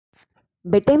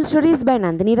Bedtime stories by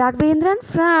Nandini Raghavendran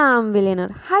from Villanur.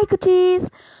 Hi కుచీస్.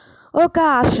 ఒక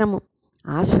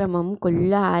ఆశ్రమం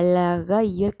కొల్లాగా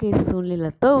ఇయర్కై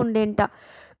సూన్లతో ఉండేంట.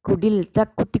 కుడిల్తా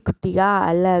కుట్టి కుట్టిగా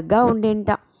అలగా ఉండేంట.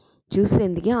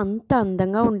 చూసేందుకే అంత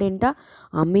అందంగా ఉండేంట.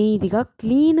 అమేదిగా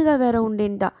క్లీన్గా వేరే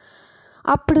ఉండేంట.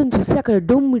 అప్పుడు చూసి అక్కడ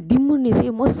డుమ్ము డిమ్మునేసి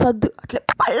ఏమో సద్దు అట్లా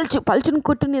పల్చుని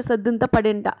కొట్టునే సద్దంతా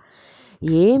పడేంట.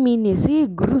 ఏమీనేసి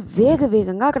గురు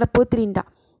వేగంగా అక్కడ పోతిరింట.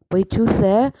 పోయి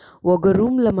చూసే ఒక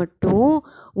రూమ్లో మట్టు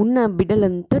ఉన్న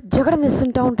బిడ్డలంతా జగడం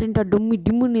వేస్తుంటా ఉంటుంట.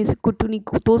 డిమ్మునేసి కుట్టుని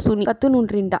తోసుని కత్తుని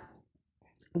ఉంటుంట.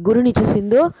 గురుని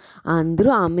చూసిందో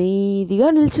అందరూ అమేదిగా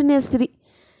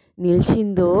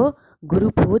నిల్చిందో గురు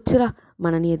పోచురా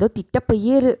మనని ఏదో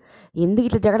తిట్టపోయ్యారు, ఎందుకు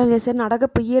ఇట్లా జగడం వేసారని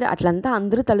అడగపోయ్యారు, అట్లంతా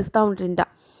అందరూ తలుస్తూ ఉంటుంట.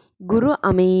 గురు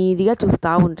అమేదిగా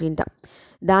చూస్తూ ఉంటుంట.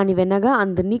 దాని వెనగా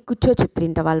అందరినీ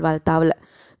చెప్తుంట. వాళ్ళ తావల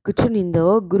కూర్చునిందో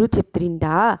గురు చెప్తుంట.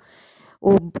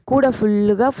 ఓ కూడా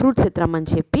ఫుల్గా ఫ్రూట్స్ ఎత్తురమ్మని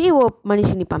చెప్పి ఓ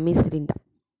మనిషిని పంపిస్తుంట.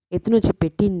 ఎత్తునొచ్చి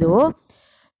పెట్టిందో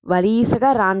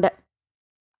వరీసగా రాండ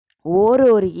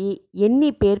ఓరోరికి ఎన్ని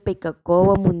పేరు పెక్క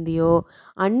కోవం ఉందియో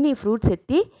అన్ని ఫ్రూట్స్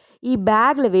ఎత్తి ఈ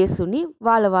బ్యాగ్లో వేసుని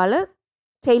వాళ్ళ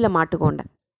చెయ్యిలో మాట్టుకోండ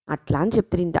అట్లా అని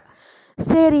చెప్తుంట.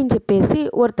 சரின்னு చెప్పేసి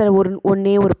ஒருத்தர்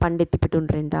ஒன்னே ஒரு பண்டு எத்தி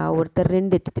பெட்டுன்றா, ஒருத்தர்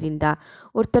 2 ఎత్తిరింట,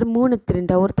 ஒருத்தர் 3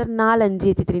 ఎత్తిరింట, ஒருத்தர் 4, 5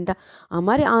 ఎత్తిరింట. ఆ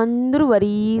మరి అందరూ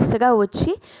వరీసగా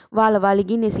వచ్చి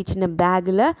వాళ్ళకి ఇచ్చిన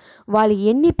బ్యాగులో వాళ్ళకి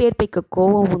ఎన్ని పేరు పెక్క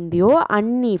కోవం ఉందో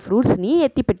అన్ని ఫ్రూట్స్ని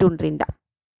ఎత్తి పెట్టుండ్రింట.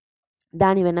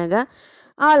 దాని వెనగా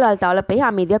వాళ్ళ తాళపై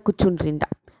ఆ మీద కూర్చుంట్రింట.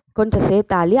 కొంచెం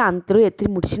సేతాలి అందరూ ఎత్తి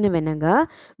ముడిచిన వెనగా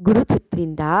గురు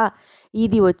చెప్తుంట.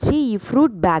 ఇది వచ్చి ఈ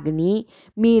ఫ్రూట్ బ్యాగ్ని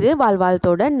మీరు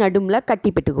వాళ్ళతోட నడుములా కట్టి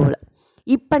పెట్టుకోవాలి.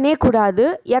 ఇప్పనే కూడాదు,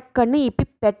 ఎక్కడనే ఇప్పి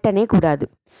పెట్టనే కూడాదు.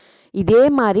 ఇదే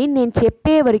మరి నేను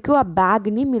చెప్పే వరకు ఆ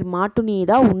బ్యాగ్ని మీరు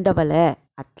మాటునేదా ఉండవలే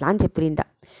అట్లా అని చెప్తుంట.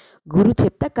 గురు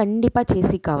చెప్తే కండిపా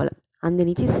చేసి కావాలి.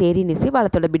 అందునించి సేరీనేసి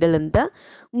వాళ్ళతోడ బిడ్డలంతా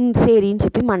సేరీ అని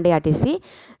చెప్పి మండే ఆటేసి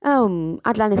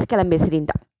అట్లా అనేసి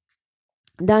కిளம்பేసిరింట.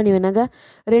 దాని వెనగా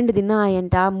 2 దిన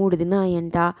అయ్యంట, 3 దిన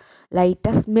అయ్యంట.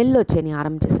 లైట్గా స్మెల్ వచ్చేని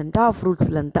ఆరంభించేసంట ఆ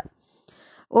ఫ్రూట్స్లంతా.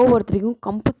 ஒவ்வொருத்தருக்கும்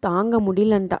కంపు తాంగ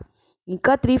முடியలంట.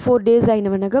 ఇంకా 3-4 డేస్ అయిన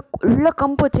వెనక కొల్ల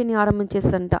కంపు వచ్చేని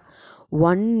ఆరంభించేసంట.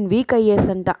 1 వీక్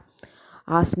అయ్యేసంట.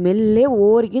 ఆ స్మెల్లే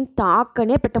ఓరికి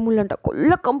తాకనే పెట్టముళ్ళంట.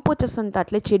 కొల్ల కంపు వచ్చేసంట.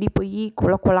 అట్లే చెడిపోయి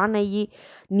కొళనయ్యి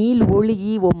నీళ్ళు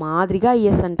ఒలిగి ఓ మాదిరిగా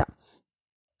అయ్యేసంట.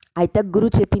 అయితే గురు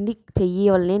చెప్పింది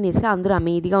చెయ్యవలనే అనేసి అందరూ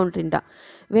అమేదిగా ఉంటుంట.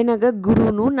 వెనక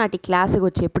గురువును నాటి క్లాస్కి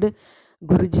వచ్చేప్పుడు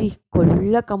గురుజీ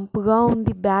కొల్ల కంపుగా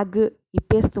ఉంది బ్యాగ్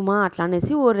ఇప్పేస్తుమా అట్లా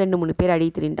అనేసి ఓ 2-3 పేరు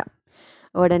అడిగితిరింట.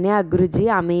 ఉడనే ఆ గురుజీ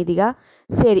అమేదిగా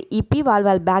సరే ఇప్పి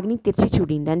వాళ్ళ బ్యాగ్ని తెరిచి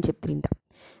చూడిండి అని చెప్తుంట.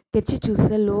 తెరిచి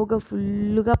చూస్తే లోగా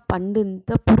ఫుల్గా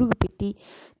పండంతా పురుగు పెట్టి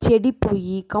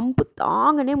చెడిపోయి కంపు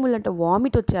తాగనే ముళ్ళంట.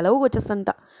 వామిట్ వచ్చి అలవు వచ్చేసంట.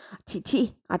 చిచి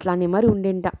అట్లానే మరి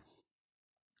ఉండేంట.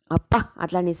 అప్ప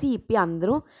అట్లా అనేసి ఇప్పి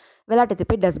అందరూ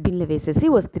వెలాటెత్తిపోయి డస్ట్బిన్లో వేసేసి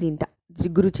వస్తుంట.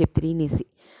 గురు చెప్తినేసి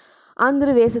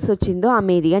అందరూ వేసేసి వచ్చిందో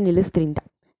అమేదిగా నిలుస్తుంట.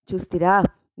 చూస్తారా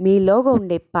మీలోగా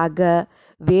ఉండే పగ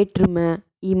వేట్రుమ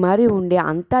ఈ మరి ఉండే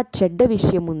అంతా చెడ్డ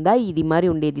విషయం ఉందా, ఇది మరి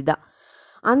ఉండేదిదా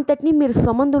అంతటినీ మీరు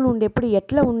సంబంధం ఉండేప్పుడు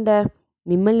ఎట్లా ఉండ,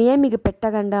 మిమ్మల్ని మీకు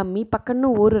పెట్టగండా మీ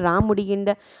పక్కన ఊరు రాముడిగిండ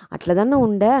అట్లదన్నా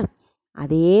ఉండ.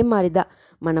 అదే మారిదా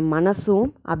మన మనసు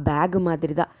ఆ బ్యాగ్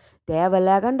మాదిరిదా.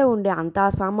 தேவையில்லாகண்ட ఉండే అంతా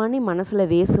సామాన్ని మనసులో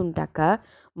వేసుంటాక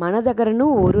మన దగ్గరను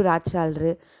ఓరు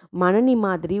రాచాలరు మనని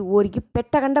మాదిరి ఓరికి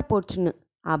పెట్టకుండా పోచును.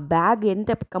 ఆ బ్యాగ్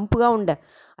ఎంత కంపుగా ఉండ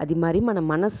అది మరి మన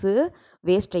మనసు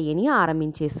వేస్ట్ అయ్యని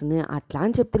ఆరంభించేసును అట్లా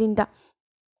అని చెప్తుంట.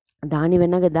 దాని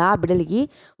వెనగదా బిడ్డలకి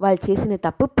వాళ్ళు చేసిన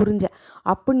తప్పు పురింజ.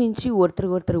 అప్పటి నుంచి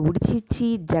ఒకరు ఉడిచిచ్చి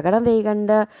జగడం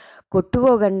వేయగండ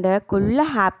కొట్టుకోగండ కొల్ల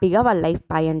హ్యాపీగా వాళ్ళ లైఫ్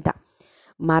పాయంట.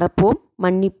 మరపోం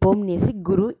మన్నిపోం అనేసి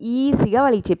గురు ఈజీగా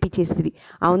వాళ్ళకి చెప్పిచ్చేసిరి.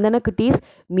 అవుందన్న కుటీస్,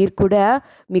 మీరు కూడా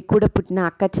మీకు కూడా పుట్టిన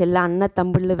అక్క చెల్ల అన్న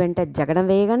తమ్ముళ్ళ వెంట జగడం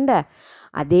వేయగండ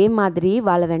అదే మాదిరి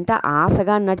వాళ్ళ వెంట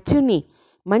ఆశగా నడుచుని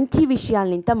మంచి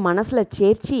విషయాలనింత మనసులో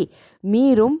చేర్చి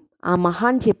మీరు ఆ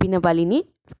మహాన్ చెప్పిన బలిని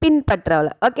పిన్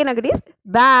పట్టరావాలి. ఓకేనా కుటీస్?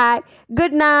 Bye,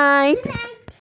 good night.